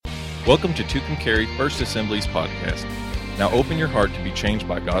Welcome to Tucumcari First Assembly's podcast. Now open your heart to be changed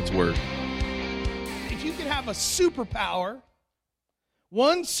by God's Word. If you could have a superpower,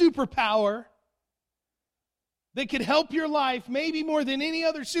 one superpower that could help your life, maybe more than any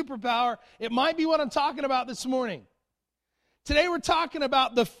other superpower, it might be what I'm talking about this morning. Today we're talking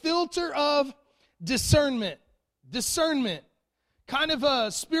about the filter of discernment. Discernment, kind of a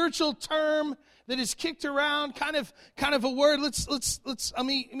spiritual term that is kicked around, kind of a word. Let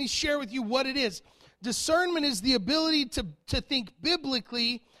me share with you what it is. Discernment is the ability to think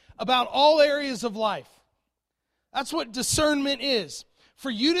biblically about all areas of life. That's what discernment is. For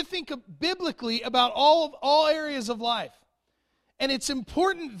you to think biblically about all areas of life. And it's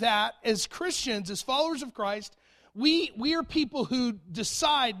important that as Christians, as followers of Christ, we are people who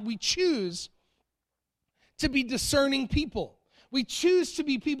decide, we choose to be discerning people. We choose to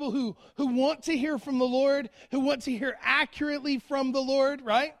be people who want to hear from the Lord, who want to hear accurately from the Lord,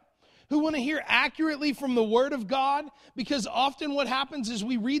 right? Who want to hear accurately from the Word of God, because often what happens is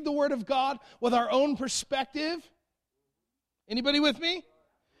we read the Word of God with our own perspective. Anybody with me?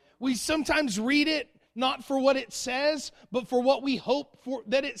 We sometimes read it not for what it says, but for what we hope for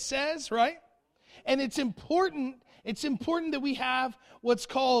that it says, right? And it's important that we have what's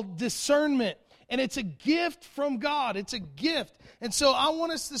called discernment. And it's a gift from God. It's a gift. And so I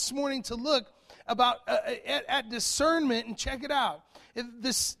want us this morning to look at discernment and check it out.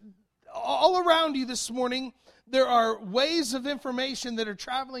 All around you this morning, there are waves of information that are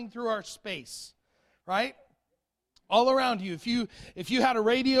traveling through our space, right? All around you. If you had a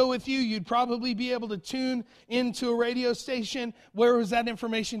radio with you, you'd probably be able to tune into a radio station. Where was that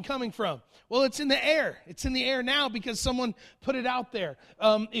information coming from? Well, it's in the air. It's in the air now because someone put it out there.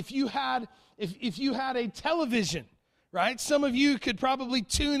 If you had a television, right? Some of you could probably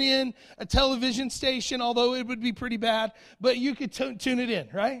tune in a television station, although it would be pretty bad, but you could tune it in,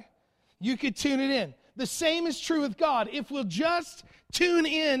 right? You could tune it in. The same is true with God. If we'll just tune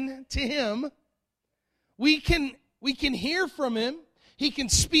in to Him, we can hear from Him, He can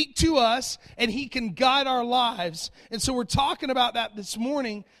speak to us, and He can guide our lives. And so we're talking about that this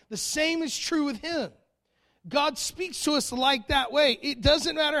morning. The same is true with Him. God speaks to us like that way. It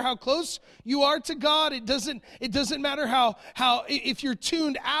doesn't matter how close you are to God. It doesn't matter how if you're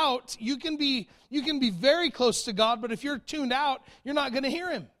tuned out, you can be very close to God, but if you're tuned out, you're not going to hear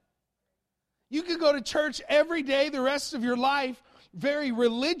Him. You could go to church every day the rest of your life very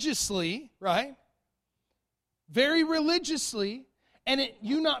religiously, right? Very religiously, and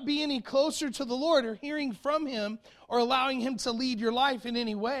you not be any closer to the Lord or hearing from Him or allowing Him to lead your life in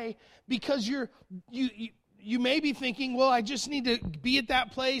any way, because you may be thinking, well, I just need to be at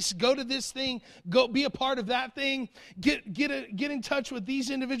that place, go to this thing, go be a part of that thing, get in touch with these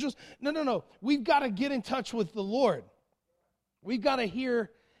individuals. No. We've got to get in touch with the Lord. We've got to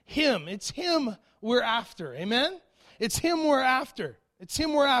hear Him. It's Him we're after. Amen? It's Him we're after. It's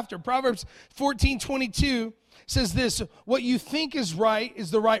Him we're after. Proverbs 14:22 says this: what you think is right is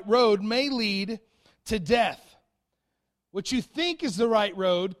the right road may lead to death. What you think is the right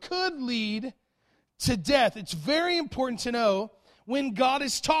road could lead to death. It's very important to know when God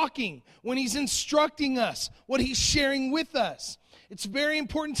is talking, when He's instructing us, what He's sharing with us. It's very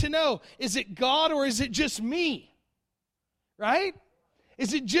important to know, is it God or is it just me? Right?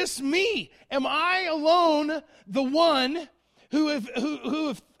 Is it just me? Am I alone the one who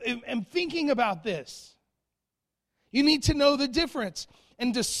am thinking about this? You need to know the difference.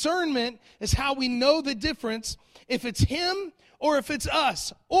 And discernment is how we know the difference if it's Him or if it's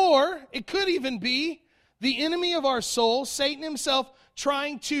us. Or it could even be the enemy of our soul, Satan himself,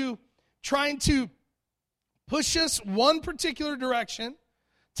 trying to push us one particular direction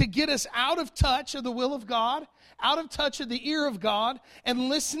to get us out of touch of the will of God, out of touch of the ear of God, and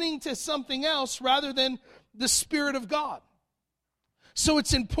listening to something else rather than the Spirit of God. So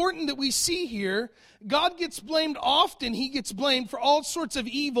it's important that we see here, God gets blamed often. He gets blamed for all sorts of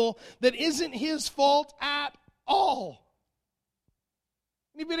evil that isn't His fault at all.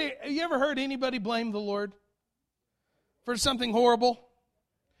 Have you ever heard anybody blame the Lord for something horrible?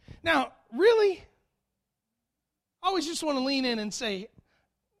 Now, really? I always just want to lean in and say,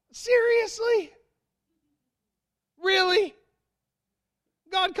 seriously? Really?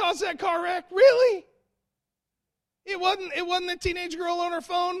 God caused that car wreck? Really? It wasn't the teenage girl on her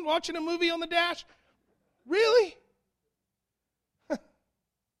phone watching a movie on the dash? Really?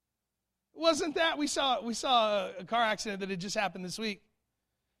 Wasn't that? We saw a car accident that had just happened this week.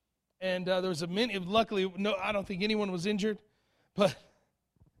 And there was luckily, no, I don't think anyone was injured. But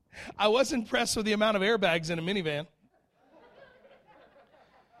I was impressed with the amount of airbags in a minivan.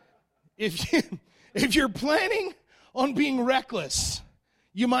 If you're planning on being reckless,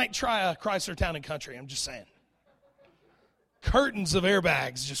 you might try a Chrysler Town and Country. I'm just saying. Curtains of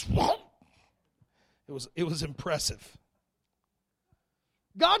airbags, just whoop. It was impressive.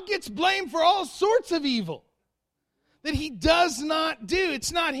 God gets blamed for all sorts of evil that he does not do.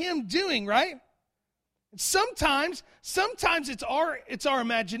 It's not him doing, right? Sometimes it's our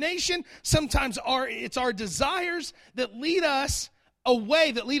imagination. Sometimes it's our desires that lead us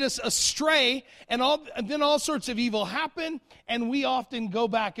away, that lead us astray, and then all sorts of evil happen, and we often go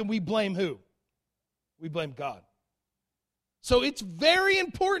back and we blame who? We blame God. So it's very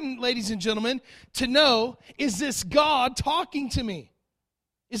important, ladies and gentlemen, to know, is this God talking to me?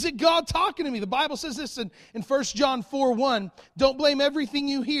 Is it God talking to me? The Bible says this in 1 John 4:1. Don't blame everything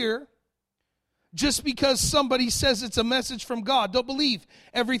you hear just because somebody says it's a message from God. Don't believe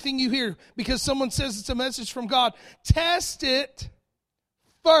everything you hear because someone says it's a message from God. Test it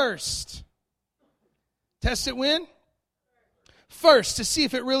first. Test it when? First, to see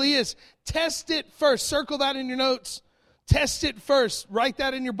if it really is. Test it first. Circle that in your notes. Test it first. Write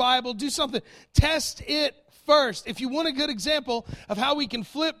that in your Bible. Do something. Test it first. If you want a good example of how we can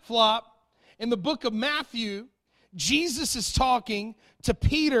flip-flop, in the book of Matthew, Jesus is talking to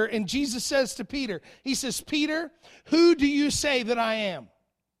Peter, and Jesus says to Peter, he says, Peter, who do you say that I am?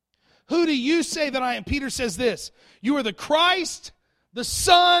 Who do you say that I am? Peter says this, you are the Christ, the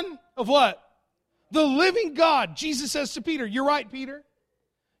Son of what? The living God. Jesus says to Peter, you're right, Peter.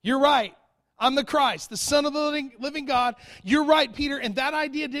 You're right. I'm the Christ, the Son of the living God. You're right, Peter, and that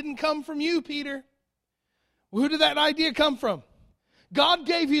idea didn't come from you, Peter. Who did that idea come from? God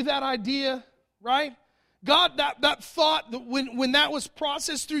gave you that idea, right? God, that thought, that when that was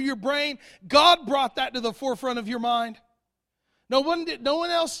processed through your brain, God brought that to the forefront of your mind. No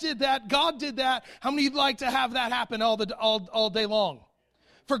one else did that. God did that. How many of you'd like to have that happen all day long?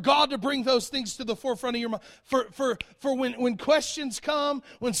 For God to bring those things to the forefront of your mind. For when questions come,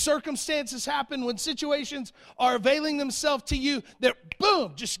 when circumstances happen, when situations are availing themselves to you, that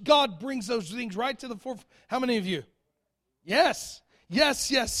boom, just God brings those things right to the forefront. How many of you? Yes. Yes,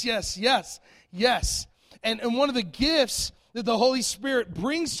 yes, yes, yes, yes. And one of the gifts that the Holy Spirit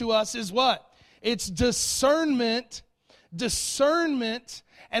brings to us is what? It's discernment. Discernment.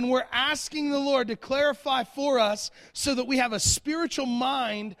 And we're asking the Lord to clarify for us so that we have a spiritual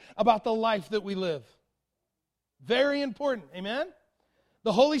mind about the life that we live. Very important. Amen?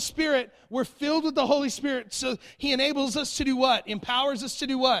 The Holy Spirit, we're filled with the Holy Spirit, so he enables us to do what? Empowers us to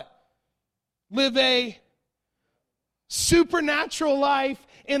do what? Live a supernatural life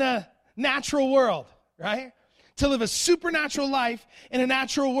in a natural world, right? To live a supernatural life in a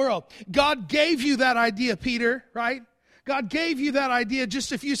natural world. God gave you that idea, Peter, right? God gave you that idea.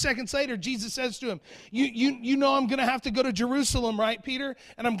 Just a few seconds later, Jesus says to him, you know I'm going to have to go to Jerusalem, right, Peter?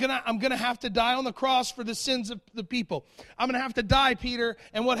 And I'm going to have to die on the cross for the sins of the people. I'm going to have to die, Peter.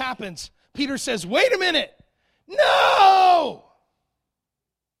 And what happens? Peter says, wait a minute. No!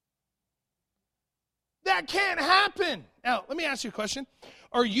 That can't happen. Now, let me ask you a question.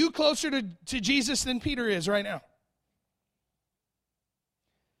 Are you closer to Jesus than Peter is right now?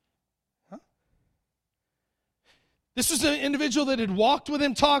 This was an individual that had walked with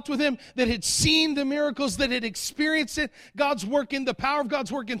him, talked with him, that had seen the miracles, that had experienced it. God's working, the power of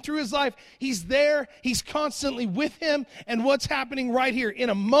God's working through his life. He's there. He's constantly with him. And what's happening right here? In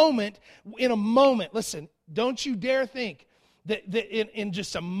a moment, listen, don't you dare think that in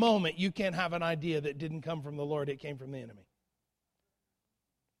just a moment you can't have an idea that didn't come from the Lord. It came from the enemy.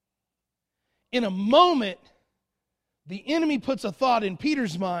 In a moment, the enemy puts a thought in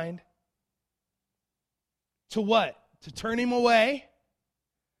Peter's mind to what? To turn him away,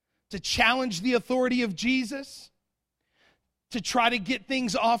 to challenge the authority of Jesus, to try to get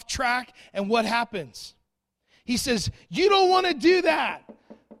things off track. And what happens? He says, you don't want to do that.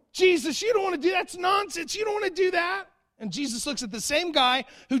 Jesus, you don't want to do that. That's nonsense. You don't want to do that. And Jesus looks at the same guy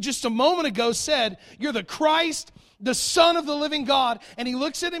who just a moment ago said, you're the Christ, the Son of the living God. And he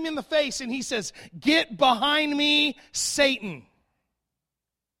looks at him in the face and he says, get behind me, Satan.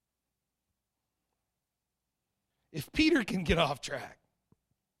 If Peter can get off track,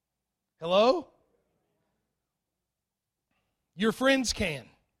 hello? Your friends can,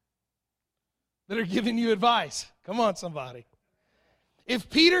 that are giving you advice. Come on, somebody. If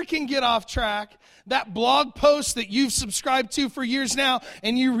Peter can get off track, that blog post that you've subscribed to for years now,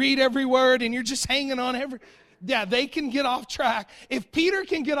 and you read every word, and you're just hanging on they can get off track. If Peter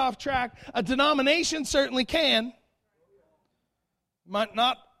can get off track, a denomination certainly can. Might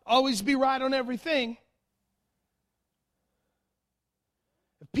not always be right on everything.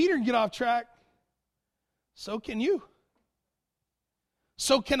 If Peter can get off track, so can you.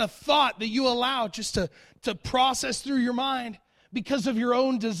 So can a thought that you allow just to process through your mind because of your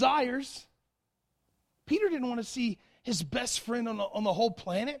own desires. Peter didn't want to see his best friend on the whole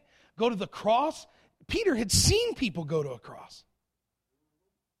planet go to the cross. Peter had seen people go to a cross.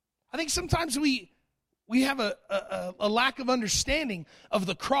 I think sometimes we have a lack of understanding of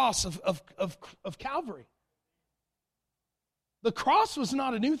the cross of Calvary. The cross was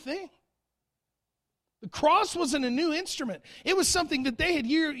not a new thing. The cross wasn't a new instrument. It was something that they had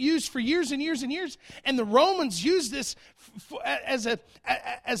used for years and years and years. And the Romans used this as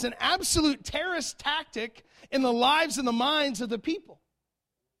an absolute terrorist tactic in the lives and the minds of the people.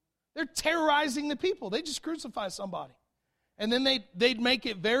 They're terrorizing the people. They just crucify somebody. And then they'd make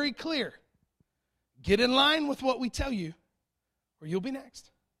it very clear. Get in line with what we tell you, or you'll be next.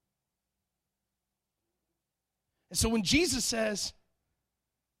 And so when Jesus says,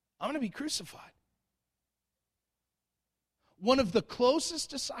 I'm going to be crucified, one of the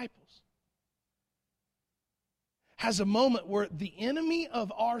closest disciples has a moment where the enemy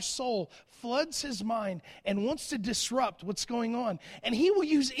of our soul floods his mind and wants to disrupt what's going on. And he will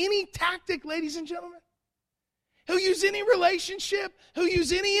use any tactic, ladies and gentlemen. He'll use any relationship. He'll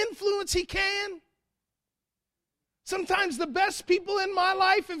use any influence he can. Sometimes the best people in my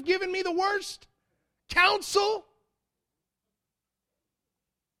life have given me the worst counsel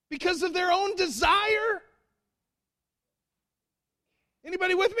because of their own desire.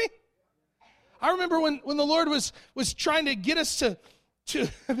 Anybody with me? I remember when the Lord was trying to get us to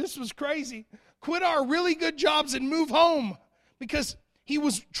this was crazy, quit our really good jobs and move home because he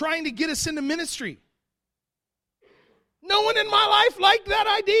was trying to get us into ministry. No one in my life liked that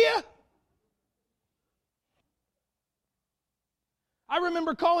idea. I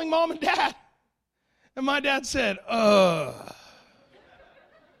remember calling Mom and Dad, and my dad said,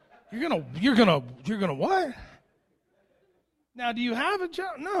 you're gonna what? Now, do you have a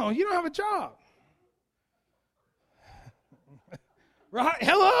job? No, you don't have a job. Right?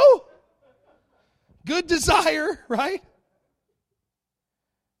 Hello? Good desire, right?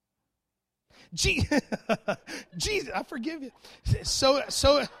 Jesus, I forgive you. So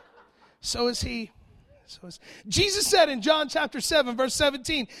is he. Jesus said in John chapter 7, verse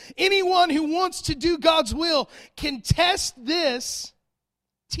 17, anyone who wants to do God's will can test this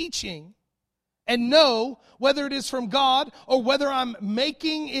teaching and know whether it is from God or whether I'm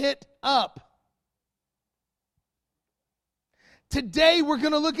making it up. Today we're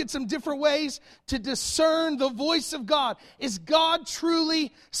going to look at some different ways to discern the voice of God. Is God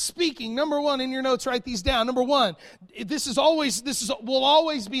truly speaking? Number one, in your notes, write these down. Number one, will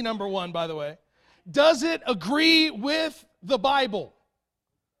always be number one, by the way. Does it agree with the Bible?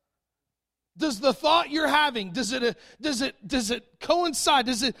 Does the thought you're having, does it coincide?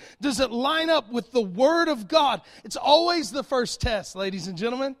 Does it line up with the Word of God? It's always the first test, ladies and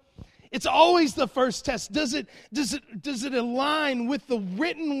gentlemen. It's always the first test. Does it align with the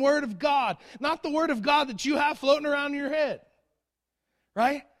written Word of God? Not the Word of God that you have floating around in your head.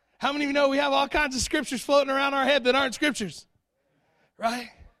 Right? How many of you know we have all kinds of scriptures floating around our head that aren't scriptures? Right?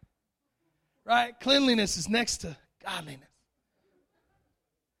 Right? Cleanliness is next to godliness.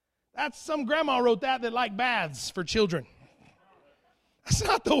 That's some grandma wrote that like baths for children. That's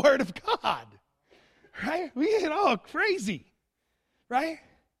not the Word of God. Right? We get all crazy. Right?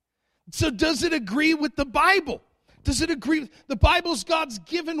 So does it agree with the Bible? Does it agree? The Bible's God's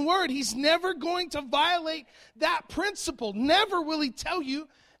given word. He's never going to violate that principle. Never will he tell you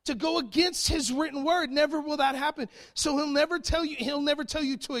to go against his written word. Never will that happen. So he'll never tell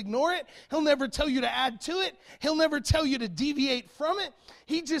you to ignore it. He'll never tell you to add to it. He'll never tell you to deviate from it.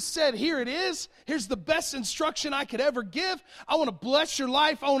 He just said, here it is. Here's the best instruction I could ever give. I want to bless your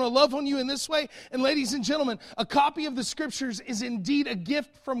life. I want to love on you in this way. And ladies and gentlemen, a copy of the scriptures is indeed a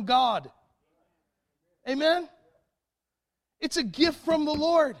gift from God. Amen? It's a gift from the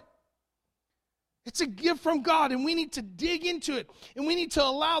Lord. It's a gift from God, and we need to dig into it, and we need to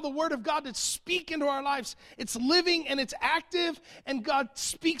allow the Word of God to speak into our lives. It's living and it's active, and God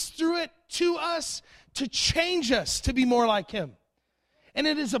speaks through it to us to change us to be more like Him. And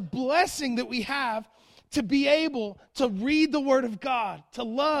it is a blessing that we have to be able to read the Word of God, to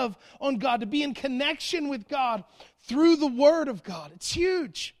love on God, to be in connection with God through the Word of God. It's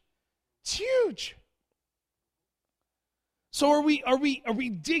huge. It's huge. So are we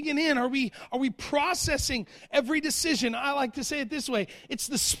digging in? Are we processing every decision? I like to say it this way. It's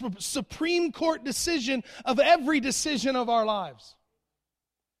the Supreme Court decision of every decision of our lives.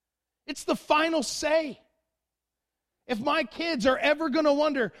 It's the final say. If my kids are ever going to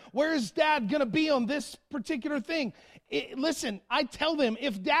wonder, where is Dad going to be on this particular thing? Listen, I tell them,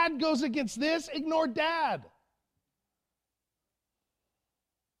 if Dad goes against this, ignore Dad.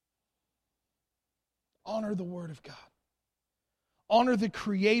 Honor the Word of God. Honor the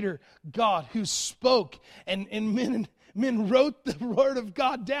Creator, God, who spoke, and men wrote the Word of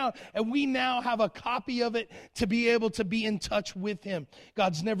God down, and we now have a copy of it to be able to be in touch with Him.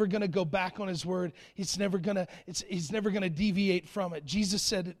 God's never going to go back on His Word. He's never going to deviate from it. Jesus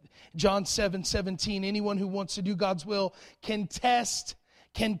said, John 7:17, anyone who wants to do God's will can test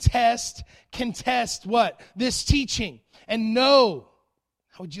what? This teaching. And know.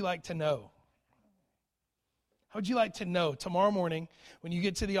 How would you like to know? How would you like to know tomorrow morning when you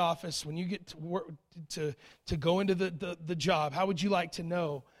get to the office, when you get to work, to go into the job, how would you like to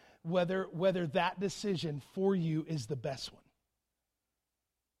know whether that decision for you is the best one?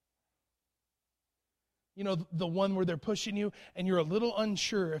 You know, the one where they're pushing you and you're a little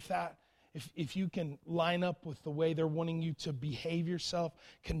unsure if you can line up with the way they're wanting you to behave yourself,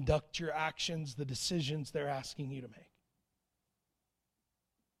 conduct your actions, the decisions they're asking you to make.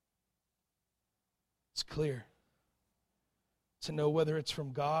 It's clear to know whether it's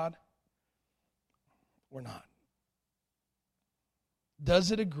from God or not.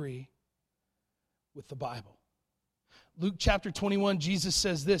 Does it agree with the Bible? Luke chapter 21, Jesus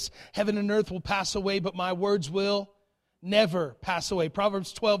says this, heaven and earth will pass away, but my words will never pass away.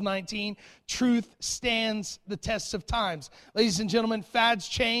 Proverbs 12:19, truth stands the test of times. Ladies and gentlemen, fads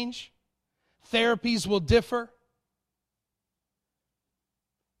change. Therapies will differ.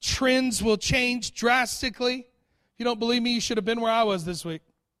 Trends will change drastically. If you don't believe me, you should have been where I was this week.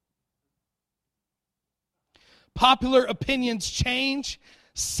 Popular opinions change.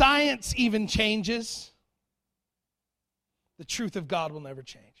 Science even changes. The truth of God will never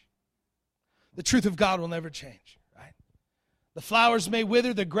change. The truth of God will never change, right? The flowers may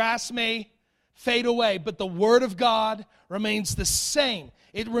wither, the grass may fade away, but the Word of God remains the same.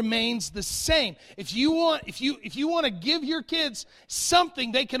 It remains the same. If you want to give your kids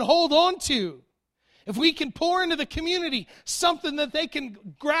something they can hold on to, if we can pour into the community something that they can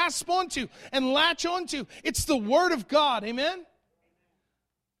grasp onto and latch onto, it's the Word of God. Amen?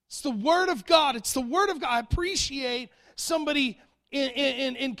 It's the Word of God. It's the Word of God. I appreciate somebody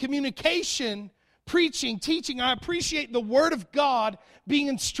in communication, preaching, teaching. I appreciate the Word of God being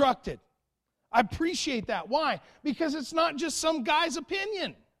instructed. I appreciate that. Why? Because it's not just some guy's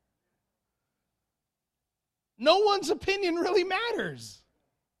opinion. No one's opinion really matters.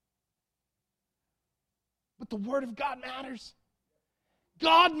 But the Word of God matters.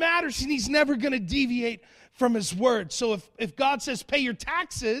 God matters, and He's never going to deviate from His Word. So if God says pay your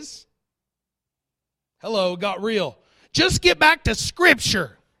taxes, hello, it got real. Just get back to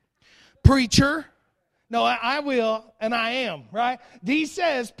Scripture, preacher. No, I will, and I am, right? He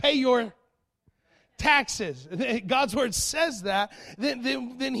says pay your taxes. God's Word says that.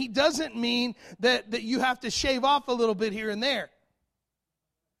 Then He doesn't mean that you have to shave off a little bit here and there.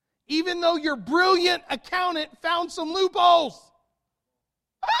 Even though your brilliant accountant found some loopholes.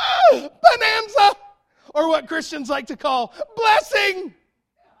 Bonanza! Or what Christians like to call blessing.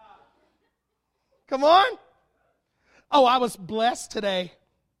 Come on. Oh, I was blessed today.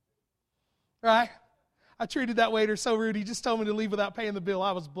 Right? I treated that waiter so rude. He just told me to leave without paying the bill.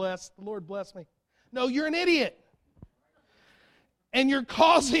 I was blessed. The Lord blessed me. No, you're an idiot. And you're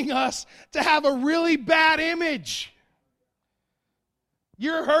causing us to have a really bad image.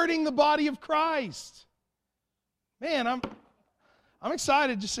 You're hurting the body of Christ. Man, I'm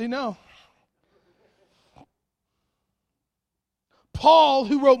excited, just so you know. Paul,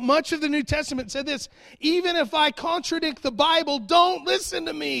 who wrote much of the New Testament, said this, even if I contradict the Bible, don't listen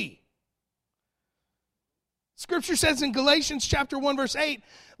to me. Scripture says in Galatians chapter 1, verse 8,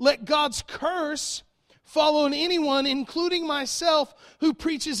 let God's curse fall on anyone, including myself, who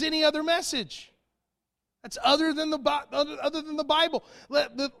preaches any other message. That's other than the Bible.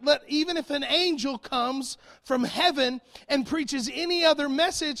 Let even if an angel comes from heaven and preaches any other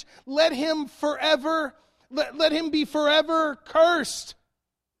message, let him be forever cursed.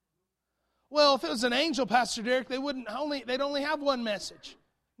 Well, if it was an angel, Pastor Derek, they'd only have one message.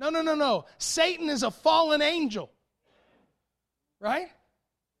 No. Satan is a fallen angel. Right?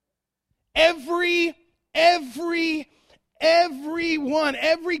 Every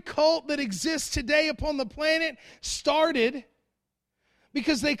cult that exists today upon the planet started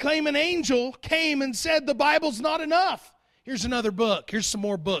because they claim an angel came and said the Bible's not enough. Here's another book. Here's some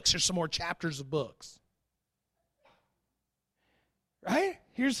more books. Here's some more chapters of books. Right?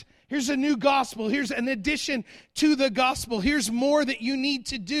 Here's a new gospel. Here's an addition to the gospel. Here's more that you need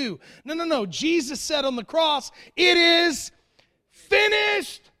to do. No. Jesus said on the cross, it is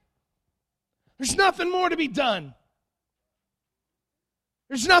finished. There's nothing more to be done.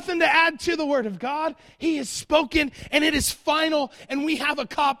 There's nothing to add to the Word of God. He has spoken, and it is final, and we have a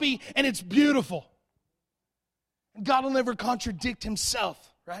copy, and it's beautiful. God will never contradict himself,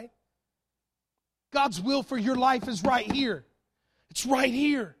 right? God's will for your life is right here. It's right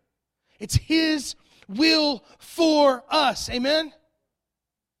here. It's his will for us. Amen?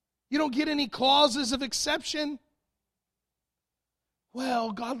 You don't get any clauses of exception.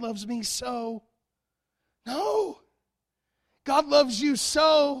 Well, God loves me so. No. God loves you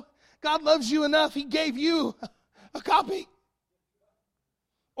so. God loves you enough. He gave you a copy.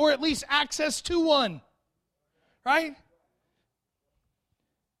 Or at least access to one. Right?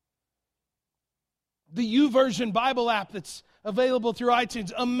 The YouVersion Bible app that's available through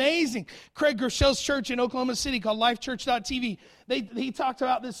iTunes. Amazing. Craig Gershell's church in Oklahoma City called lifechurch.tv. He talked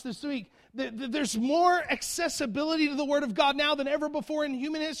about this week. There's more accessibility to the Word of God now than ever before in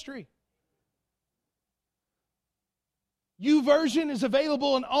human history. YouVersion is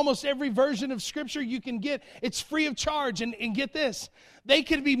available in almost every version of Scripture you can get. It's free of charge. And get this. They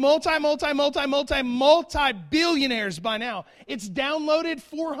could be multi-billionaires by now. It's downloaded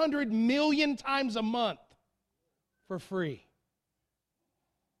 400 million times a month for free.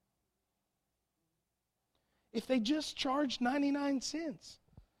 If they just charged 99 cents.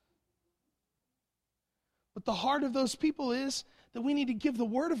 But the heart of those people is that we need to give the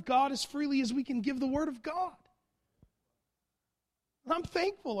Word of God as freely as we can give the Word of God. And I'm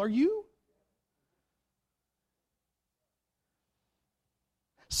thankful. Are you?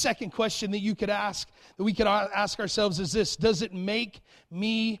 Second question that we could ask ourselves is this: does it make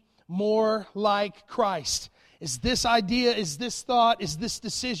me more like Christ? Is this idea, is this thought, is this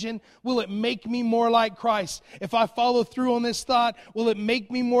decision, will it make me more like Christ? If I follow through on this thought, will it make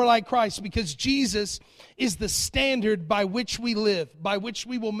me more like Christ? Because Jesus is the standard by which we live, by which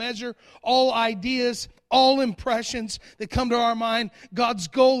we will measure all ideas, all impressions that come to our mind. God's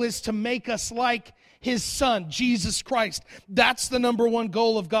goal is to make us like His Son, Jesus Christ. That's the number one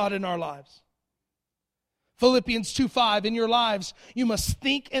goal of God in our lives. Philippians 2:5, in your lives, you must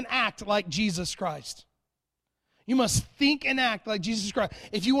think and act like Jesus Christ. You must think and act like Jesus Christ.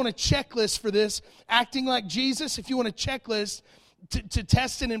 If you want a checklist for this, acting like Jesus, if you want a checklist to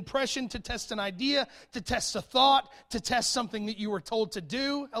test an impression, to test an idea, to test a thought, to test something that you were told to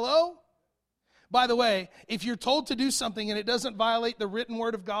do, hello? By the way, if you're told to do something and it doesn't violate the written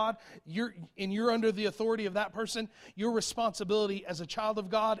word of God, you're under the authority of that person, your responsibility as a child of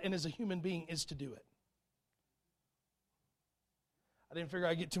God and as a human being is to do it. I didn't figure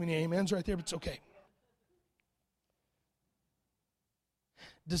I'd get too many amens right there, but it's okay.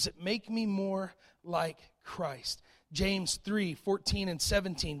 Does it make me more like Christ? James 3:14 and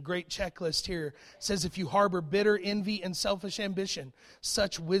 17, great checklist here, says if you harbor bitter envy and selfish ambition,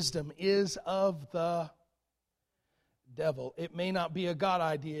 such wisdom is of the devil. It may not be a God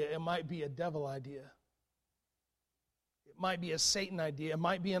idea. It might be a devil idea. It might be a Satan idea. It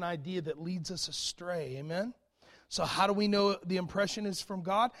might be an idea that leads us astray. Amen? So how do we know the impression is from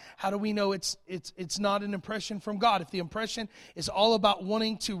God? How do we know it's not an impression from God? If the impression is all about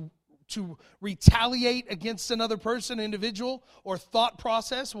wanting to retaliate against another person, individual, or thought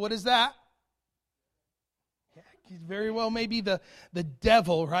process, what is that? Yeah, very well maybe the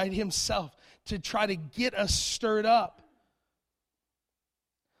devil, right, himself, to try to get us stirred up.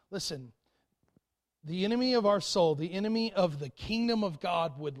 Listen, the enemy of our soul, the enemy of the kingdom of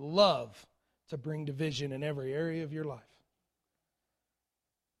God would love to bring division in every area of your life.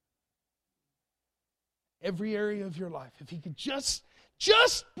 Every area of your life. If he could just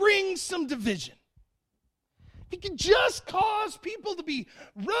bring some division. If he could just cause people to be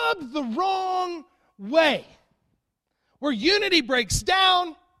rubbed the wrong way. Where unity breaks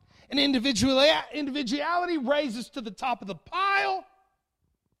down and individuality raises to the top of the pile.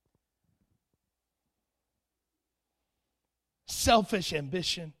 Selfish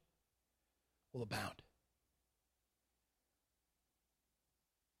ambition will abound.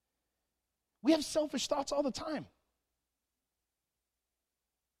 We have selfish thoughts all the time.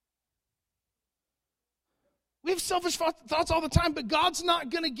 We have selfish thoughts all the time, but God's not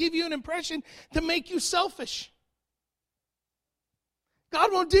going to give you an impression to make you selfish.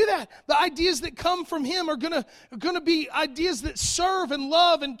 God won't do that. The ideas that come from Him are going to be ideas that serve and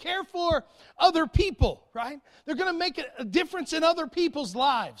love and care for other people, right? They're going to make a difference in other people's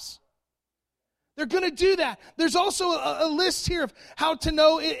lives. They're going to do that. There's also a list here of how to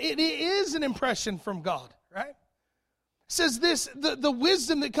know it is an impression from God, right? It says this, the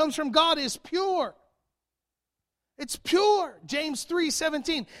wisdom that comes from God is pure. It's pure. James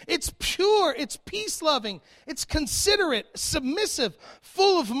 3:17. It's pure. It's peace-loving. It's considerate, submissive,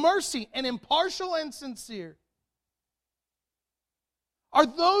 full of mercy, and impartial and sincere. Are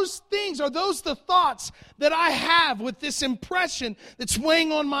those the thoughts that I have with this impression that's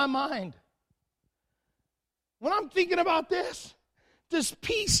weighing on my mind? when I'm thinking about this, does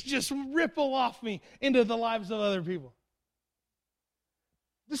peace just ripple off me into the lives of other people?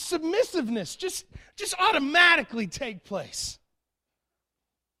 The submissiveness just automatically take place.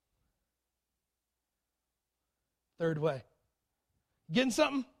 Third way. Getting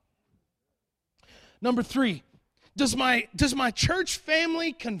something? Number 3, does my church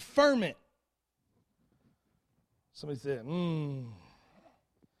family confirm it? Somebody said,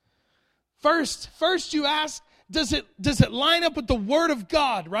 First you ask, does it line up with the Word of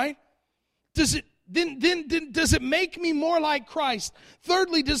God, right? Does it make me more like Christ?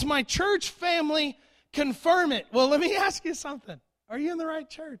 Thirdly, does my church family confirm it? Well, let me ask you something. Are you in the right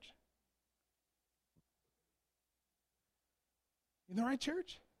church? You in the right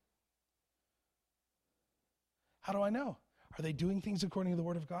church? How do I know? Are they doing things according to the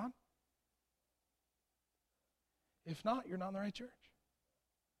Word of God? If not, you're not in the right church.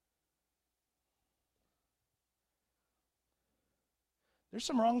 There's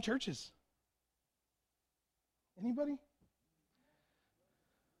some wrong churches. Anybody?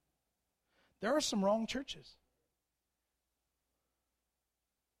 There are some wrong churches.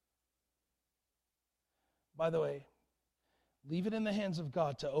 By the way, leave it in the hands of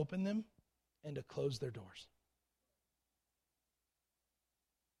God to open them and to close their doors.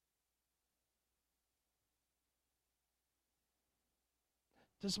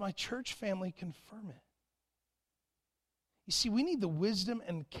 Does my church family confirm it? You see, we need the wisdom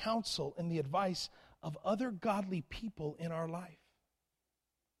and counsel and the advice of other godly people in our life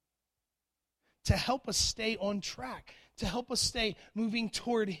to help us stay on track, to help us stay moving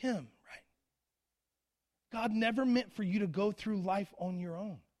toward Him, right? God never meant for you to go through life on your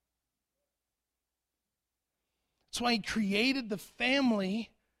own. That's why He created the family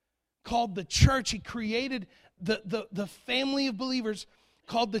called the church. He created the family of believers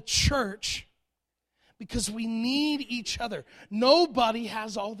called the church because we need each other. Nobody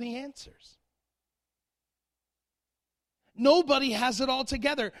has all the answers. Nobody has it all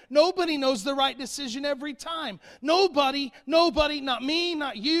together. Nobody knows the right decision every time. Nobody, not me,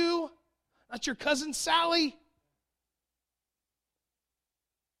 not you, not your cousin Sally.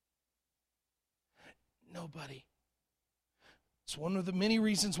 Nobody. It's one of the many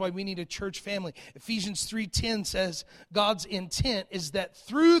reasons why we need a church family. Ephesians 3:10 says God's intent is that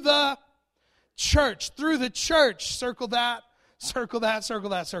through the church, circle that,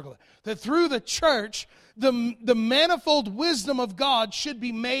 that through the church, the manifold wisdom of God should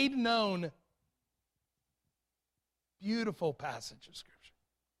be made known. Beautiful passage of Scripture.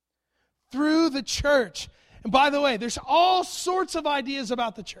 Through the church. And by the way, there's all sorts of ideas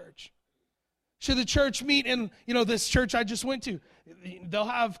about the church. Should the church meet in, this church I just went to? They'll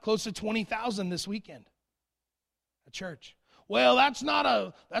have close to 20,000 this weekend. A church. Well, that's not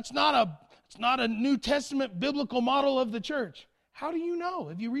a New Testament biblical model of the church. How do you know?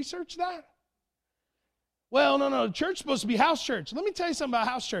 Have you researched that? Well, no, the church's supposed to be house church. Let me tell you something about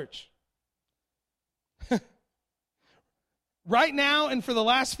house church. Right now and for the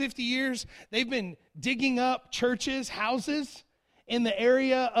last 50 years, they've been digging up churches, houses in the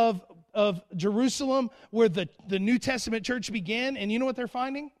area of Jerusalem where the New Testament church began. And you know what they're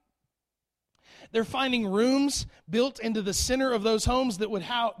finding? They're finding rooms built into the center of those homes that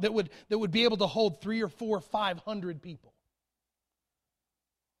would be able to hold 300 or 400 or 500 people.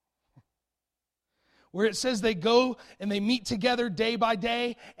 Where it says they go and they meet together day by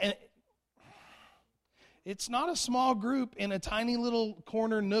day, and it's not a small group in a tiny little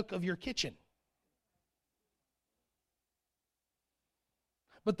corner nook of your kitchen.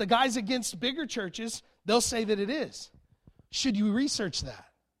 But the guys against bigger churches, they'll say that it is. Should you research that?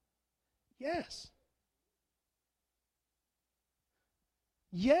 Yes.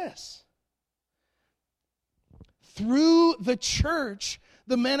 Yes. Through the church,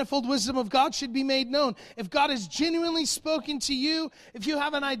 the manifold wisdom of God should be made known. If God has genuinely spoken to you, if you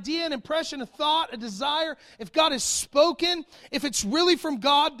have an idea, an impression, a thought, a desire, if God has spoken, if it's really from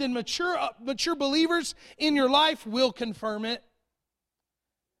God, then mature believers in your life will confirm it.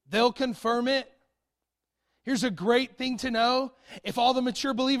 They'll confirm it. Here's a great thing to know. If all the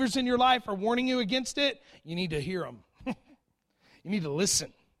mature believers in your life are warning you against it, you need to hear them. You need to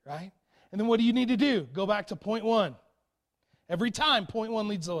listen, right? And then what do you need to do? Go back to point 1. Every time, point 1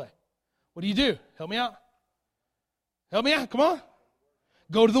 leads the way. What do you do? Help me out. Help me out. Come on.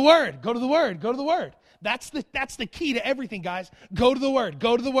 Go to the Word. Go to the Word. Go to the Word. That's the key to everything, guys. Go to the Word.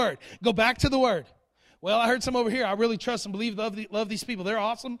 Go to the Word. Go back to the Word. Well, I heard some over here. I really trust and believe, love these people. They're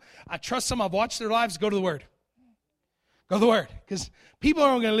awesome. I trust them. I've watched their lives. Go to the Word. Go to the Word. Because people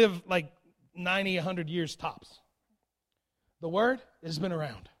aren't going to live like 90, 100 years tops. The Word has been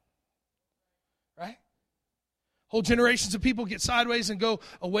around. Right? Whole generations of people get sideways and go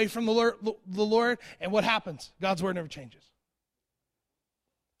away from the Lord. And what happens? God's word never changes.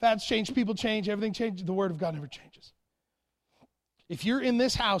 Fads change, people change, everything changes. The word of God never changes. If you're in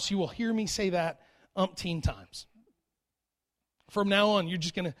this house, you will hear me say that umpteen times. From now on, you're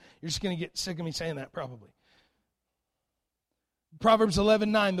just gonna get sick of me saying that probably. Proverbs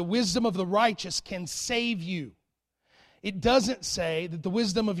 11:9, the wisdom of the righteous can save you. It doesn't say that the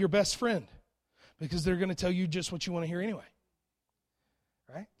wisdom of your best friend, because they're going to tell you just what you want to hear anyway.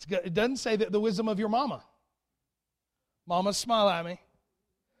 Right? It doesn't say that the wisdom of your mama. Mama, smile at me.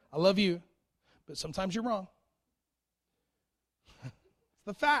 I love you, but sometimes you're wrong. It's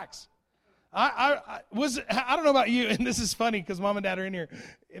the facts. I don't know about you, and this is funny because Mom and Dad are in here.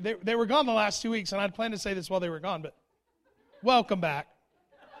 They were gone the last 2 weeks, and I'd planned to say this while they were gone, but welcome back.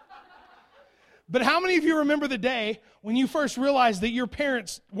 But how many of you remember the day when you first realized that your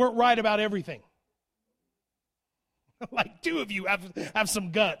parents weren't right about everything? Like 2 of you have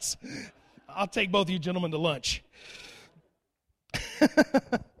some guts. I'll take both of you gentlemen to lunch.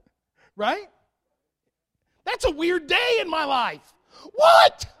 Right? That's a weird day in my life.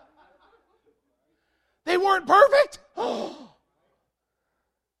 What? They weren't perfect? I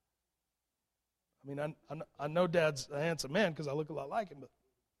mean, I know Dad's a handsome man because I look a lot like him, but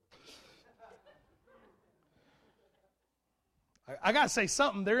I got to say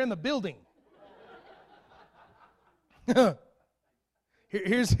something. They're in the building.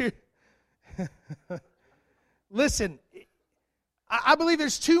 Here's Listen, I believe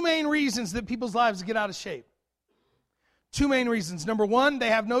there's 2 main reasons that people's lives get out of shape. 2 main reasons. Number 1, they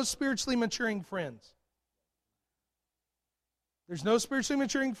have no spiritually maturing friends. There's no spiritually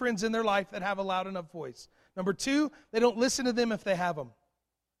maturing friends in their life that have a loud enough voice. Number 2, they don't listen to them if they have them.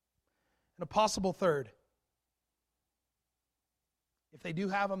 And a possible third, if they do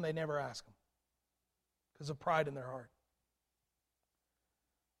have them, they never ask them because of pride in their heart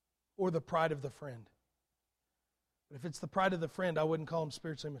or the pride of the friend. But if it's the pride of the friend, I wouldn't call them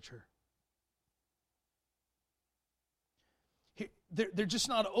spiritually mature. They're just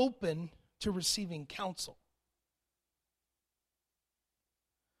not open to receiving counsel.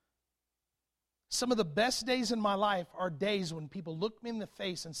 Some of the best days in my life are days when people look me in the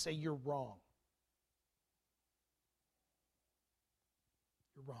face and say, "You're wrong.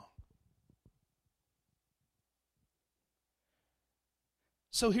 You're wrong."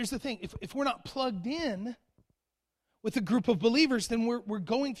 So here's the thing. If we're not plugged in with a group of believers, then we're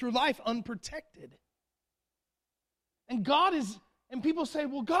going through life unprotected. And and people say,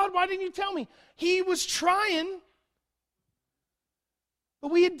 "Well, God, why didn't you tell me?" He was trying,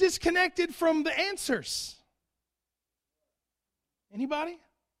 but we had disconnected from the answers. Anybody?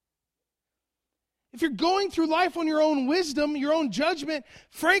 If you're going through life on your own wisdom, your own judgment,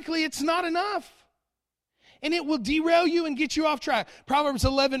 frankly, it's not enough. And it will derail you and get you off track. Proverbs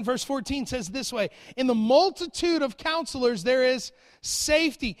 11, verse 14 says this way, "In the multitude of counselors there is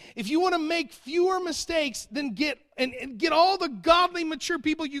safety." If you want to make fewer mistakes, then get all the godly, mature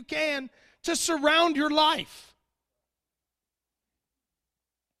people you can to surround your life.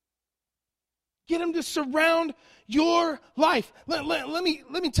 Get them to surround your life. Let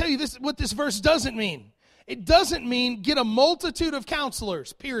me tell you this: what this verse doesn't mean. It doesn't mean get a multitude of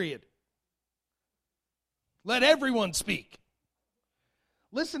counselors, period. Let everyone speak.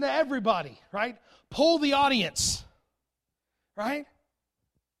 Listen to everybody, right? Poll the audience, right?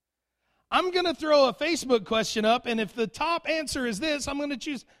 I'm going to throw a Facebook question up, and if the top answer is this, I'm going to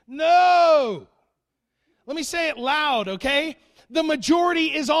choose no. Let me say it loud, okay? The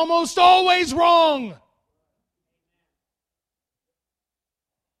majority is almost always wrong.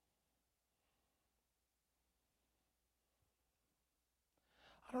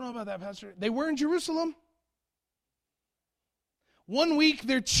 I don't know about that, Pastor. They were in Jerusalem. 1 week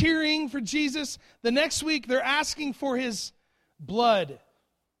they're cheering for Jesus. The next week they're asking for his blood.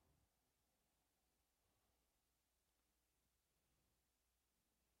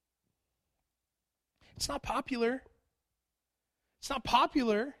 It's not popular. It's not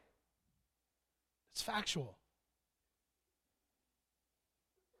popular. It's factual.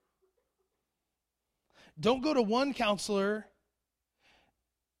 Don't go to one counselor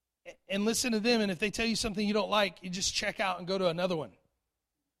and listen to them, and if they tell you something you don't like, you just check out and go to another one.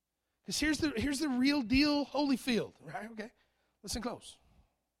 Because here's the real deal Holyfield, right? Okay, listen close.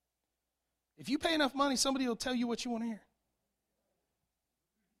 If you pay enough money, somebody will tell you what you want to hear.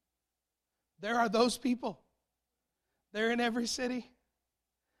 There are those people. They're in every city.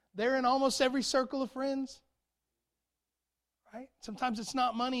 They're in almost every circle of friends. Right? Sometimes it's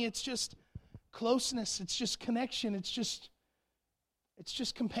not money, it's just closeness, it's just connection, it's just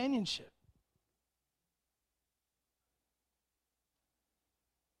companionship.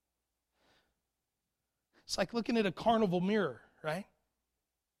 It's like looking at a carnival mirror, right?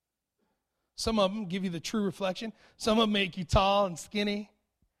 Some of them give you the true reflection. Some of them make you tall and skinny.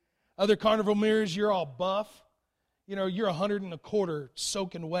 Other carnival mirrors, you're all buff. You know, you're 125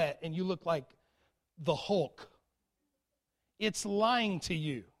 soaking wet, and you look like the Hulk. It's lying to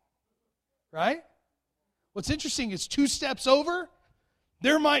you, right? What's interesting is 2 steps over,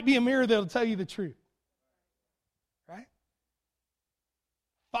 there might be a mirror that'll tell you the truth, right?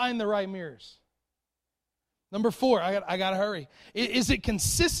 Find the right mirrors. Number 4, I got to hurry. Is it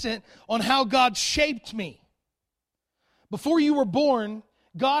consistent on how God shaped me? Before you were born,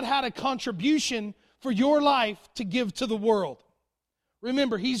 God had a contribution for your life to give to the world.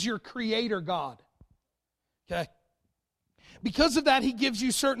 Remember, He's your creator God. Okay? Because of that, He gives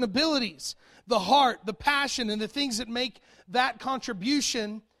you certain abilities, the heart, the passion, and the things that make that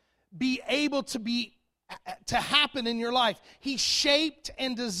contribution be able to happen in your life. He shaped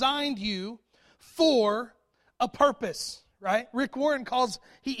and designed you for a purpose, right? Rick Warren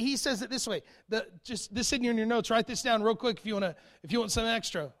he says it this way. Just this in your notes. Write this down real quick if you want some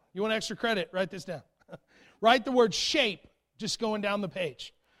extra. You want extra credit, write this down. Write the word shape just going down the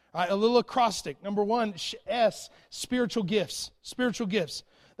page. All right, a little acrostic. Number 1, S, spiritual gifts. Spiritual gifts.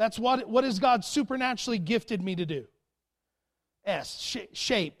 That's what has God supernaturally gifted me to do? S,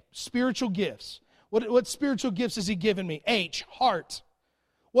 shape, spiritual gifts. What spiritual gifts has He given me? H, heart.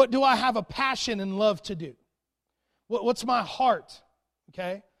 What do I have a passion and love to do? What's my heart?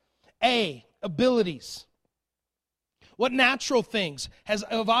 Okay. A, abilities. What natural things have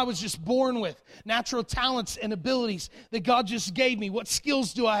I was just born with? Natural talents and abilities that God just gave me. What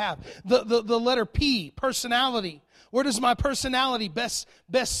skills do I have? The letter P, personality. Where does my personality best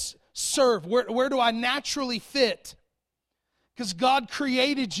serve? Where do I naturally fit? Because God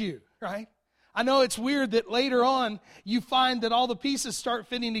created you, right? I know it's weird that later on you find that all the pieces start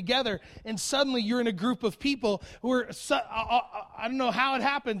fitting together and suddenly you're in a group of people who are, I don't know how it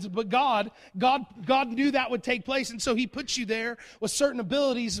happens, but God knew that would take place, and so He puts you there with certain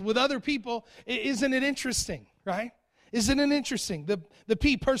abilities with other people. Isn't it interesting, right? Isn't it interesting? The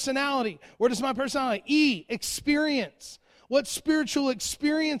P, personality. Where does my personality? E, experience. What spiritual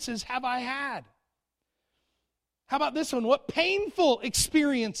experiences have I had? How about this one? What painful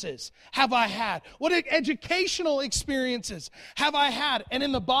experiences have I had? What educational experiences have I had? And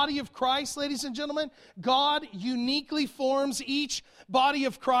in the body of Christ, ladies and gentlemen, God uniquely forms each body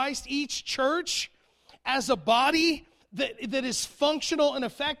of Christ, each church, as a body that is functional and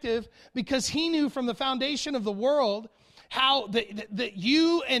effective, because He knew from the foundation of the world how that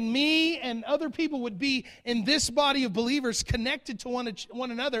you and me and other people would be in this body of believers connected to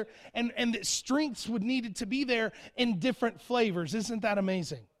one another, and that strengths would need to be there in different flavors. Isn't that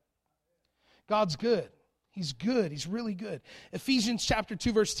amazing? God's good. He's good. He's really good. Ephesians chapter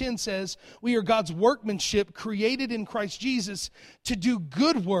 2 verse 10 says, we are God's workmanship created in Christ Jesus to do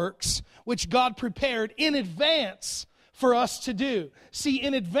good works which God prepared in advance for us to do. See,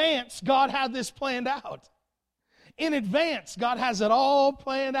 in advance, God had this planned out. In advance, God has it all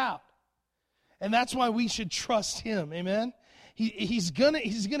planned out. And that's why we should trust Him. Amen. He's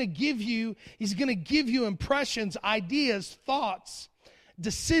gonna give you impressions, ideas, thoughts,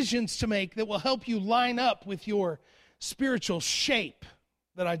 decisions to make that will help you line up with your spiritual shape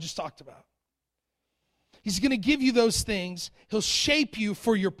that I just talked about. He's going to give you those things. He'll shape you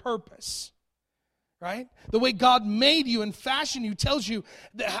for your purpose. Right? The way God made you and fashioned you tells you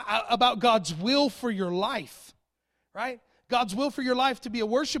about God's will for your life. Right? God's will for your life to be a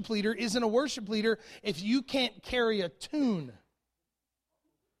worship leader isn't a worship leader if you can't carry a tune.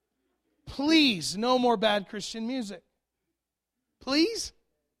 Please, no more bad Christian music. Please?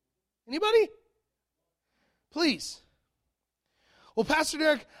 Anybody? Please. Well, Pastor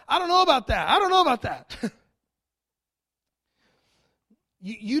Derek, I don't know about that.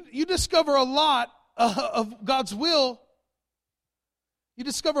 You discover a lot of God's will. You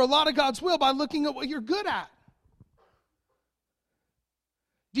discover a lot of God's will by looking at what you're good at.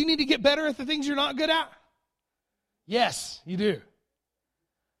 Do you need to get better at the things you're not good at? Yes, you do.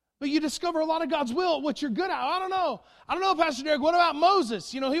 But you discover a lot of God's will at what you're good at. I don't know, Pastor Derek, what about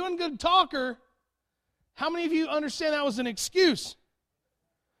Moses? You know, he wasn't a good talker. How many of you understand that was an excuse?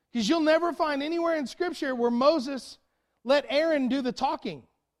 Because you'll never find anywhere in Scripture where Moses let Aaron do the talking.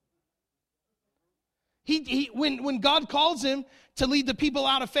 When God calls him to lead the people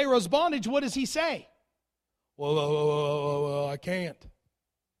out of Pharaoh's bondage, what does he say? Well, I can't.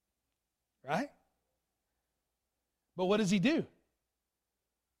 Right? But what does he do?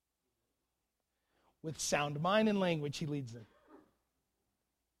 With sound mind and language, he leads them.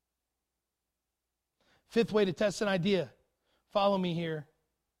 Fifth way to test an idea. Follow me here.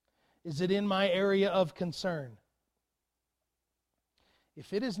 Is it in my area of concern?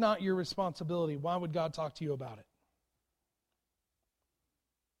 If it is not your responsibility, why would God talk to you about it?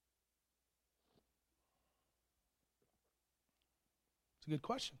 It's a good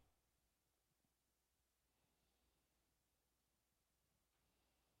question.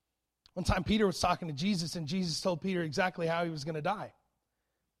 One time Peter was talking to Jesus, and Jesus told Peter exactly how he was going to die.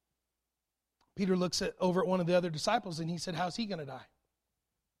 Peter looks over at one of the other disciples, and he said, how's he going to die?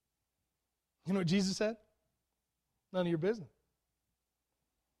 You know what Jesus said? None of your business.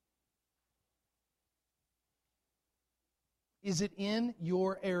 Is it in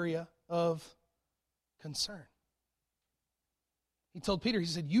your area of concern? He told Peter, he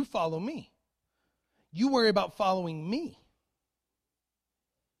said, you follow me. You worry about following me.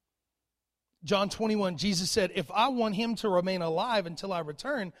 John 21, Jesus said, if I want him to remain alive until I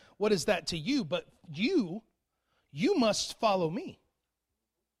return, what is that to you? But you must follow me.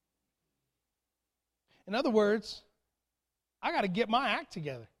 In other words, I got to get my act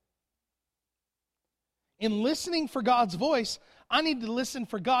together. In listening for God's voice, I need to listen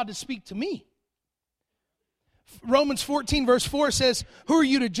for God to speak to me. Romans 14 verse 4 says, who are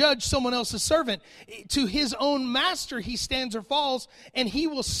you to judge someone else's servant? To his own master he stands or falls, and he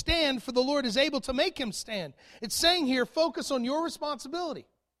will stand, for the Lord is able to make him stand. It's saying here, focus on your responsibility.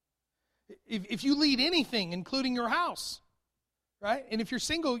 If you lead anything, including your house, right? And if you're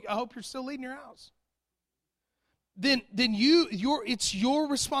single, I hope you're still leading your house. Then it's your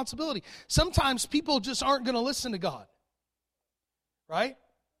responsibility. Sometimes people just aren't going to listen to God, right?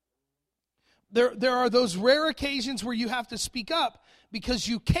 There are those rare occasions where you have to speak up because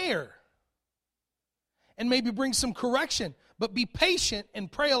you care and maybe bring some correction, but be patient and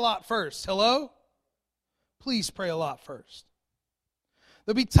pray a lot first. Hello? Please pray a lot first.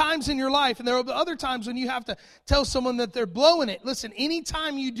 There'll be times in your life, and there will be other times when you have to tell someone that they're blowing it. Listen,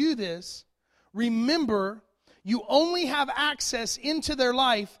 anytime you do this, remember you only have access into their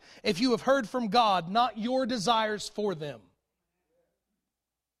life if you have heard from God, not your desires for them.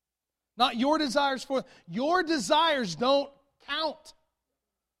 Not your desires for them. Your desires don't count.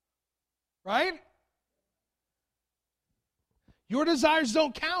 Right? Your desires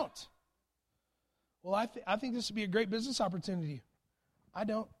don't count. Well, I think this would be a great business opportunity. I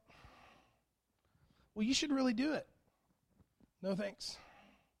don't. Well, you should really do it. No thanks.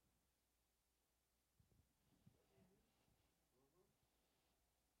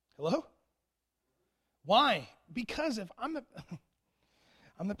 Hello? Why? Because if I'm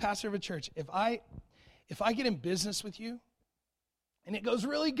the pastor of a church, if I get in business with you and it goes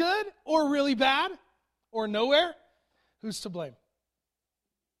really good or really bad or nowhere, who's to blame?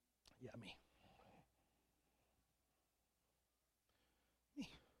 Yeah, me. Me.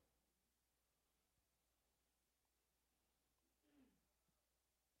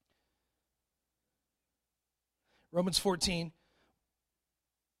 Romans 14.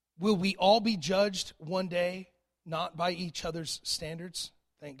 Will we all be judged one day, not by each other's standards?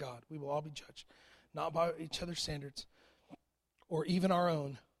 Thank God. We will all be judged, not by each other's standards, or even our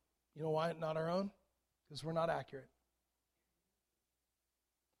own. You know why not our own? Because we're not accurate.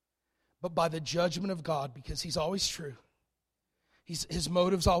 But by the judgment of God, because He's always true. His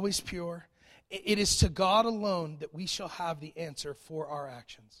motive's always pure. It is to God alone that we shall have the answer for our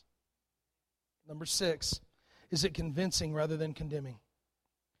actions. Number 6, is it convincing rather than condemning?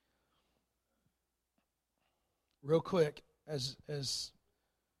 Real quick, as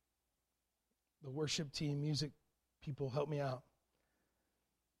the worship team, music people help me out.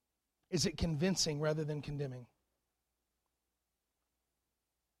 Is it convincing rather than condemning?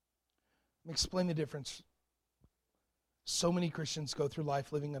 Let me explain the difference. So many Christians go through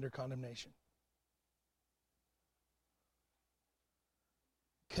life living under condemnation.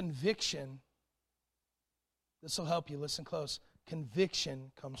 Conviction, this will help you, listen close.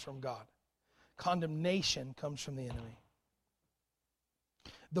 Conviction comes from God. Condemnation comes from the enemy.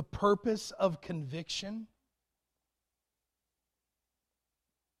 The purpose of conviction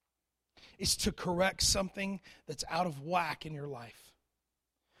is to correct something that's out of whack in your life.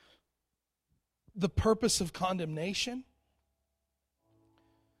 The purpose of condemnation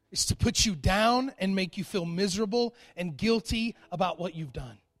is to put you down and make you feel miserable and guilty about what you've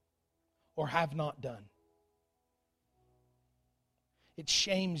done or have not done. It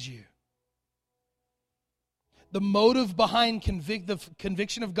shames you. The motive behind the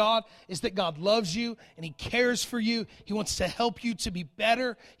conviction of God is that God loves you and He cares for you. He wants to help you to be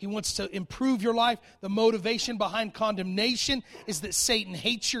better. He wants to improve your life. The motivation behind condemnation is that Satan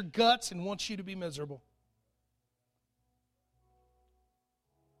hates your guts and wants you to be miserable.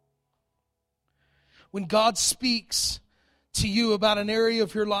 When God speaks to you about an area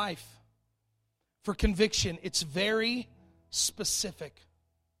of your life for conviction, it's very specific.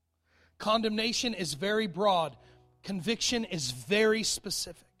 Condemnation is very broad. Conviction is very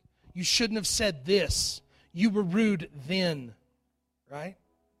specific. You shouldn't have said this. You were rude then, right?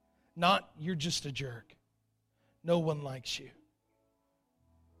 Not, you're just a jerk. No one likes you.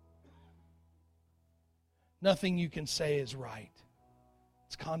 Nothing you can say is right.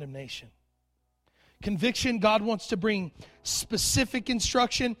 It's condemnation. Conviction, God wants to bring specific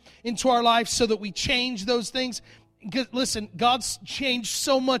instruction into our life so that we change those things. Listen, God's changed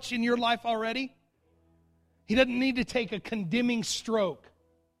so much in your life already. He doesn't need to take a condemning stroke.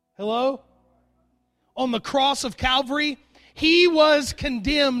 Hello? On the cross of Calvary, He was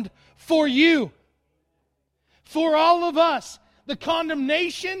condemned for you. For all of us. The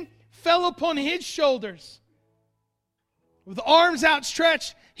condemnation fell upon His shoulders. With arms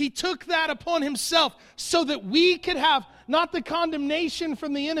outstretched, He took that upon Himself so that we could have not the condemnation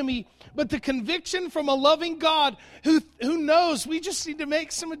from the enemy, but the conviction from a loving God who knows we just need to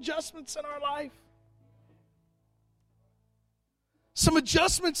make some adjustments in our life. Some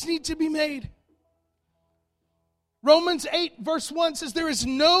adjustments need to be made. Romans 8 verse 1 says there is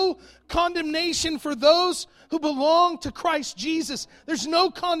no condemnation for those who belong to Christ Jesus. There's no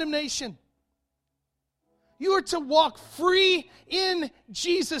condemnation. You are to walk free in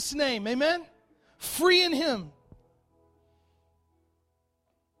Jesus' name. Amen? Free in Him.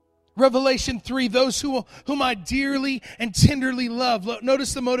 Revelation 3, those whom I dearly and tenderly love.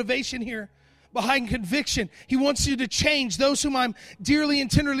 Notice the motivation here behind conviction. He wants you to change. Those whom I'm dearly and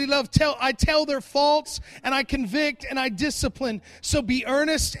tenderly love, I tell their faults, and I convict and I discipline. So be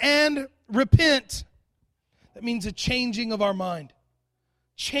earnest and repent. That means a changing of our mind.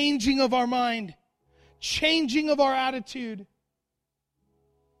 Changing of our mind. Changing of our attitude.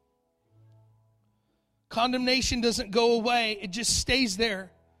 Condemnation doesn't go away. It just stays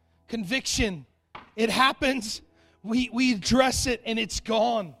there. Conviction, it happens. We address it and it's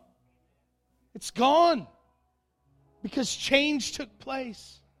gone. It's gone. Because change took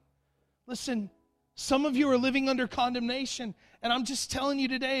place. Listen, some of you are living under condemnation. And I'm just telling you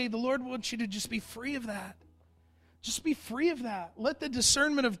today, the Lord wants you to just be free of that. Just be free of that. Let the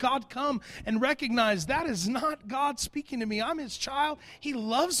discernment of God come and recognize that is not God speaking to me. I'm His child. He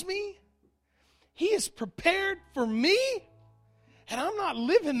loves me. He is prepared for me. And I'm not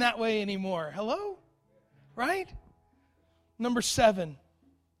living that way anymore. Hello? Right? Number 7.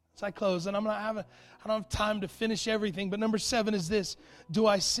 As I close, and I don't have time to finish everything, but number 7 is this. Do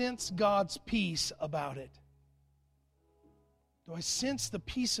I sense God's peace about it? Do I sense the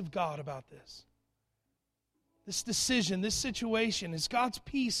peace of God about this? This decision, this situation, is God's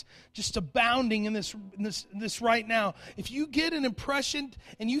peace just abounding in this right now? If you get an impression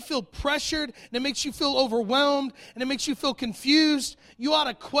and you feel pressured and it makes you feel overwhelmed and it makes you feel confused, you ought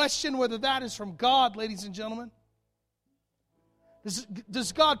to question whether that is from God, ladies and gentlemen.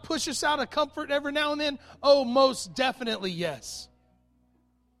 Does God push us out of comfort every now and then? Oh, most definitely yes.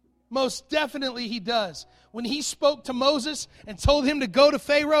 Most definitely He does. When He spoke to Moses and told him to go to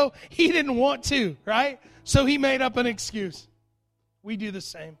Pharaoh, he didn't want to, right? So he made up an excuse. We do the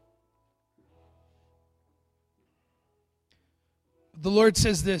same. The Lord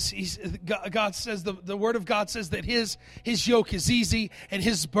says this. God says, the Word of God says that His yoke is easy and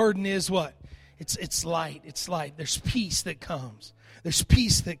His burden is what? It's light. It's light. There's peace that comes. There's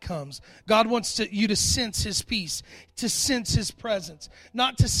peace that comes. God wants you to sense His peace, to sense His presence,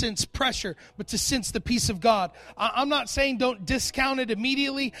 not to sense pressure, but to sense the peace of God. I'm not saying don't discount it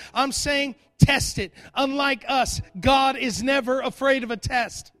immediately. I'm saying test it. Unlike us, God is never afraid of a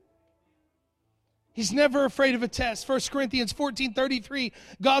test. He's never afraid of a test. 1 Corinthians 14:33,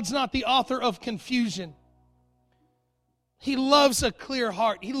 God's not the author of confusion. He loves a clear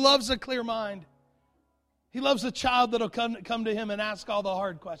heart. He loves a clear mind. He loves a child that'll come to Him and ask all the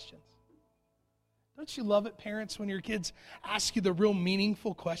hard questions. Don't you love it, parents, when your kids ask you the real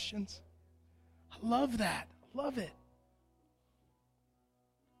meaningful questions? I love that. I love it.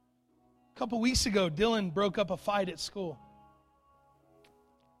 A couple weeks ago, Dylan broke up a fight at school.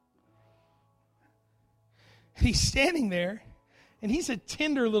 And he's standing there, and he's a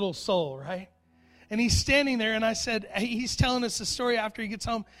tender little soul, right? And he's standing there, and he's telling us the story after he gets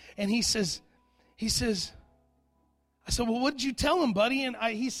home, and he says, I said, well, what did you tell him, buddy? And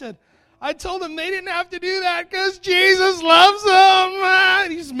he said, I told him they didn't have to do that because Jesus loves them.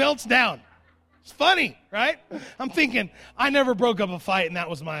 And he just melts down. It's funny, right? I'm thinking, I never broke up a fight, and that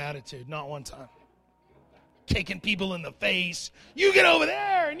was my attitude. Not one time. Kicking people in the face. You get over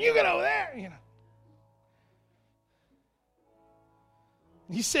there, and you get over there.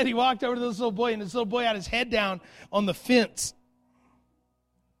 He said he walked over to this little boy, and this little boy had his head down on the fence.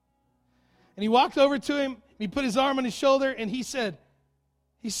 And he walked over to him, and he put his arm on his shoulder, and he said,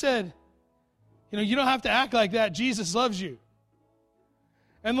 you don't have to act like that. Jesus loves you.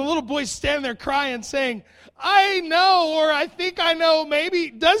 And the little boy's standing there crying, saying, I know, or I think I know, maybe.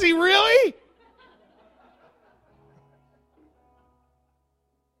 Does he really?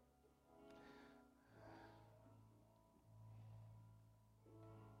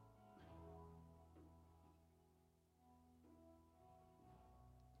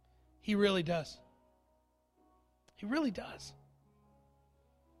 He really does. He really does.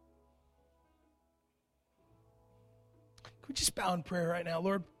 Could we just bow in prayer right now?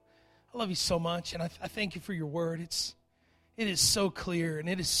 Lord, I love you so much, and I thank you for your word. It is so clear, and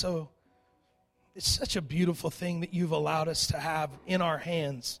it's such a beautiful thing that you've allowed us to have in our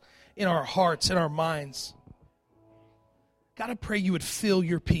hands, in our hearts, in our minds. God, I pray you would fill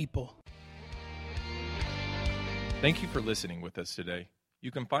your people. Thank you for listening with us today. You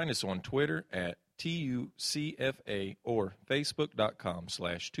can find us on Twitter at TUCFA or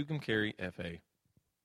Facebook.com/TucumCaryFA.